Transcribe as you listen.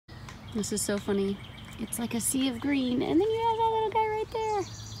This is so funny. It's like a sea of green, and then you have that little guy right there.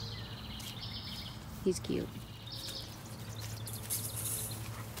 He's cute.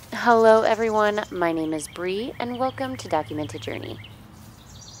 Hello everyone, my name is Bree, and welcome to Documented Journey.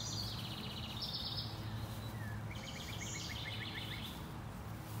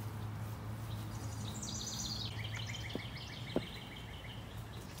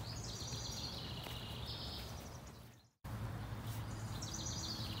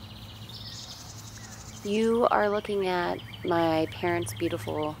 You are looking at my parents'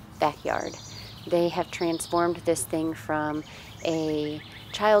 beautiful backyard. They have transformed this thing from a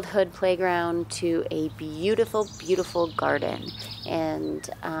childhood playground to a beautiful, beautiful garden. And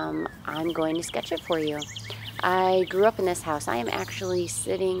I'm going to sketch it for you. I grew up in this house. I am actually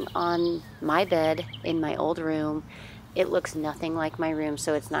sitting on my bed in my old room. It looks nothing like my room,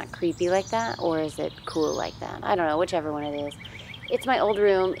 so it's not creepy like that, or is it cool like that? I don't know, whichever one it is. It's my old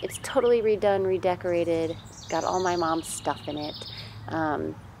room. It's totally redone, redecorated. Got all my mom's stuff in it.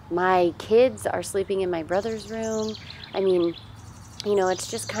 My kids are sleeping in my brother's room. I mean, you know, it's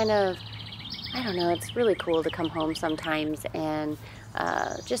just kind of, I don't know, it's really cool to come home sometimes and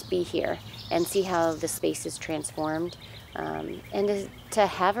just be here and see how the space is transformed. And to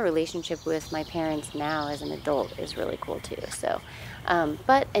have a relationship with my parents now as an adult is really cool too. So,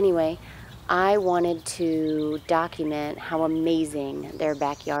 but anyway, I wanted to document how amazing their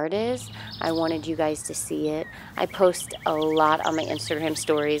backyard is. I wanted you guys to see it. I post a lot on my Instagram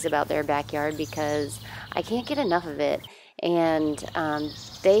stories about their backyard because I can't get enough of it. And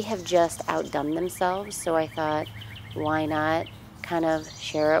they have just outdone themselves. So I thought, why not kind of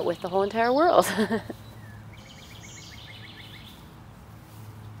share it with the whole entire world?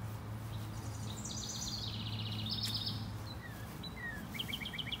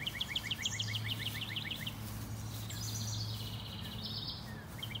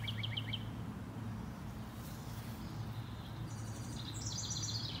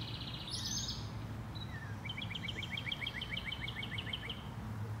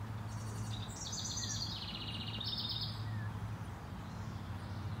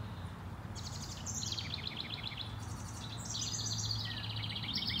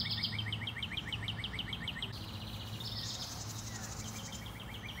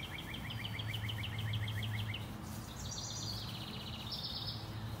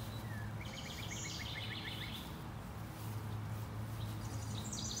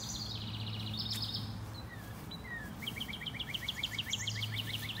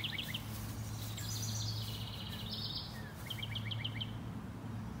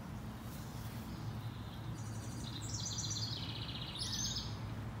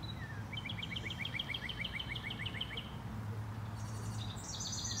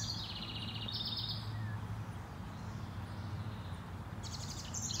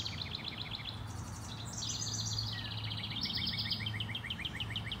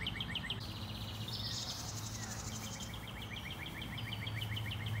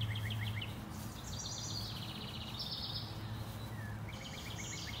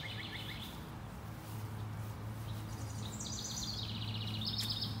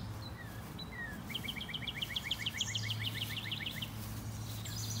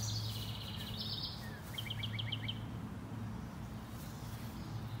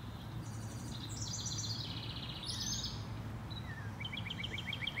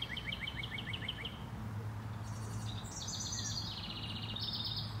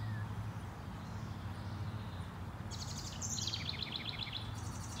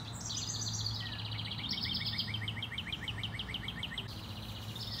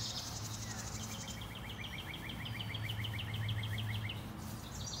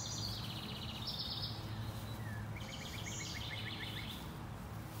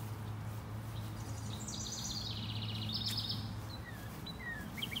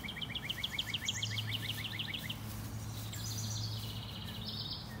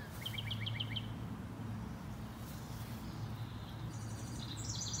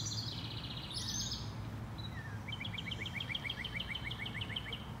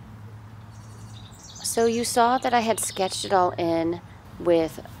 So you saw that I had sketched it all in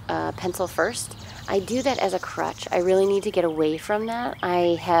with pencil first. I do that as a crutch. I really need to get away from that.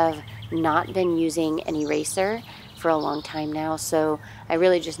 I have not been using an eraser for a long time now, so I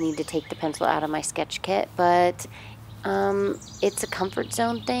really just need to take the pencil out of my sketch kit, but it's a comfort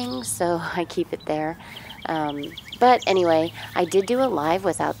zone thing, so I keep it there. But anyway, I did do a live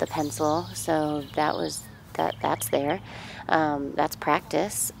without the pencil, so that's there. That's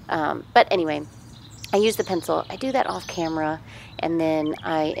practice. But anyway, I use the pencil. I do that off camera, and then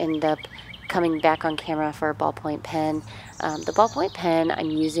I end up coming back on camera for a ballpoint pen. The ballpoint pen I'm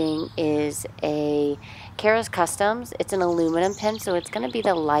using is a Kara's Customs. It's an aluminum pen, so it's going to be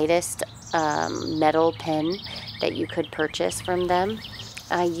the lightest metal pen that you could purchase from them.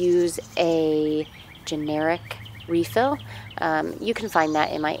 I use a generic refill. You can find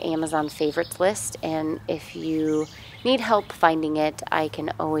that in my Amazon favorites list, and if you need help finding it, I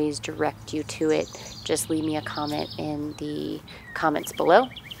can always direct you to it. Just leave me a comment in the comments below.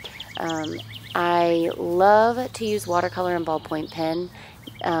 I love to use watercolor and ballpoint pen.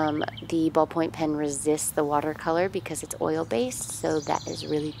 The ballpoint pen resists the watercolor because it's oil-based, so that is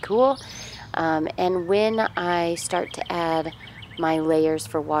really cool. And when I start to add my layers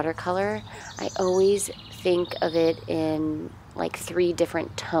for watercolor, I always think of it in like 3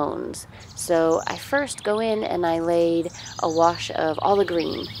 different tones. So I first go in and I laid a wash of all the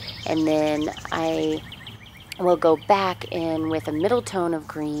green, and then I will go back in with a middle tone of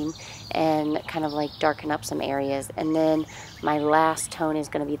green and kind of like darken up some areas, and then my last tone is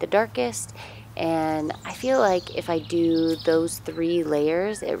going to be the darkest. And I feel like if I do those 3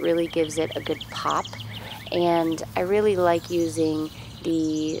 layers, it really gives it a good pop. And I really like using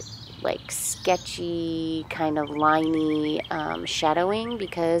the like sketchy kind of liney shadowing,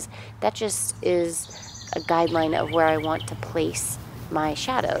 because that just is a guideline of where I want to place my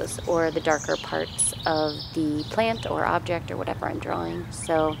shadows or the darker parts of the plant or object or whatever I'm drawing.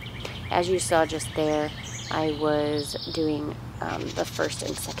 So as you saw just there, I was doing the first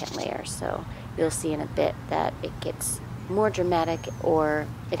and second layer, so you'll see in a bit that it gets more dramatic or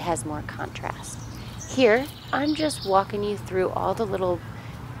it has more contrast. Here, I'm just walking you through all the little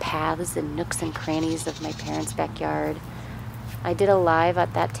paths and nooks and crannies of my parents' backyard. I did a live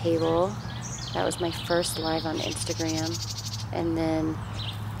at that table. That was my first live on Instagram. And then,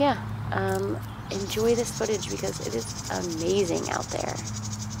 yeah, enjoy this footage because it is amazing out there.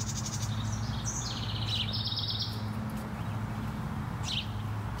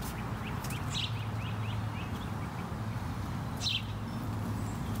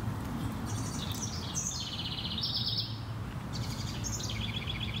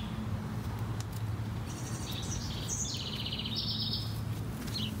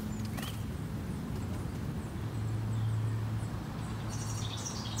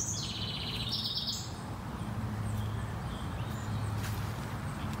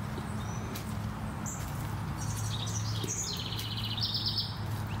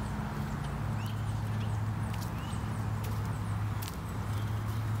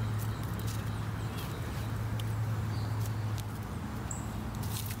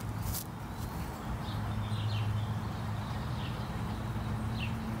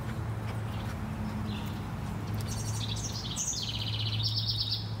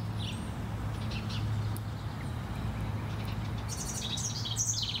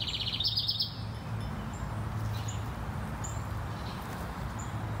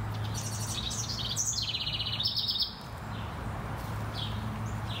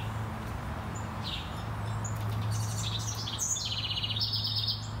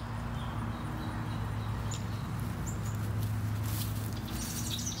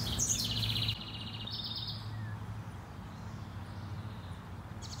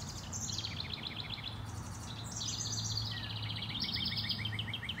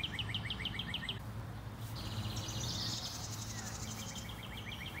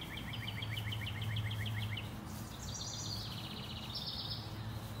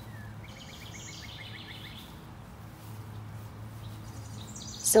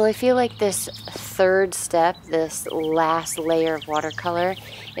 So I feel like this third step, this last layer of watercolor,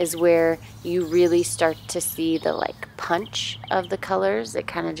 is where you really start to see the like punch of the colors. It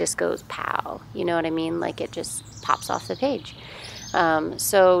kind of just goes pow, you know what I mean? Like it just pops off the page.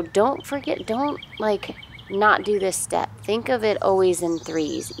 So don't forget, don't like not do this step. Think of it always in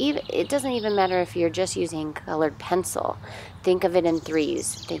threes. It doesn't even matter if you're just using colored pencil. Think of it in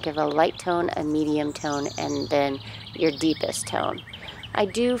threes. Think of a light tone, a medium tone, and then your deepest tone. I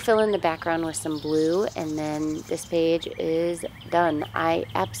do fill in the background with some blue, and then this page is done. I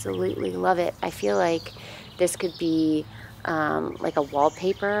absolutely love it. I feel like this could be like a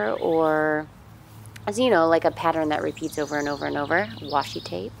wallpaper, or, as you know, like a pattern that repeats over and over and over. Washi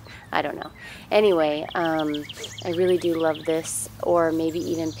tape. I don't know. Anyway, I really do love this, or maybe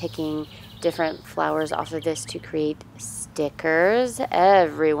even picking different flowers off of this to create stickers.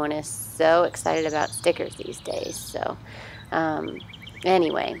 Everyone is so excited about stickers these days. So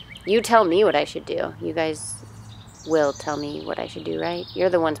anyway, you tell me what I should do. You guys will tell me what I should do, right? You're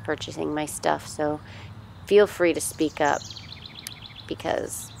the ones purchasing my stuff, so feel free to speak up,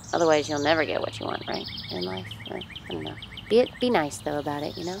 because otherwise you'll never get what you want, right, in life? I don't know. Be nice, though, about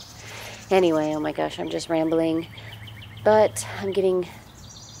it, you know? Anyway, oh my gosh, I'm just rambling. But I'm getting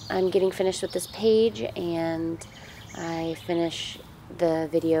finished with this page, and I finish the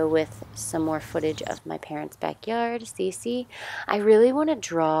video with some more footage of my parents' backyard. See, I really want to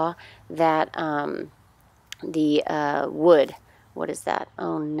draw that the wood. What is that?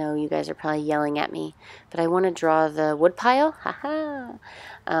 Oh no, you guys are probably yelling at me. But I want to draw the wood pile. Haha.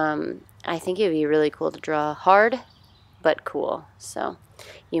 I think it would be really cool to draw. Hard, but cool. So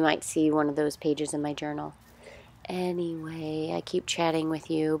you might see one of those pages in my journal. Anyway, I keep chatting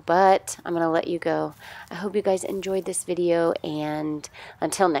with you, but I'm going to let you go. I hope you guys enjoyed this video, and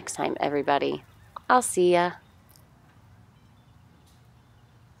until next time, everybody, I'll see ya.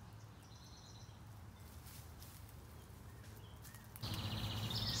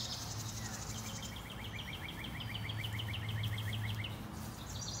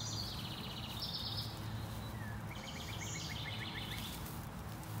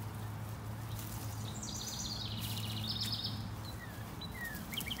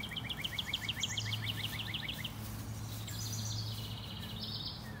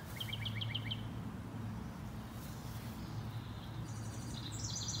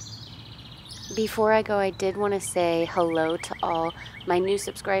 Before I go, I did want to say hello to all my new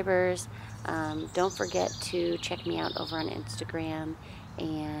subscribers. Don't forget to check me out over on Instagram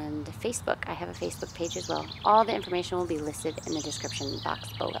and Facebook. I have a Facebook page as well. All the information will be listed in the description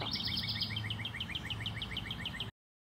box below.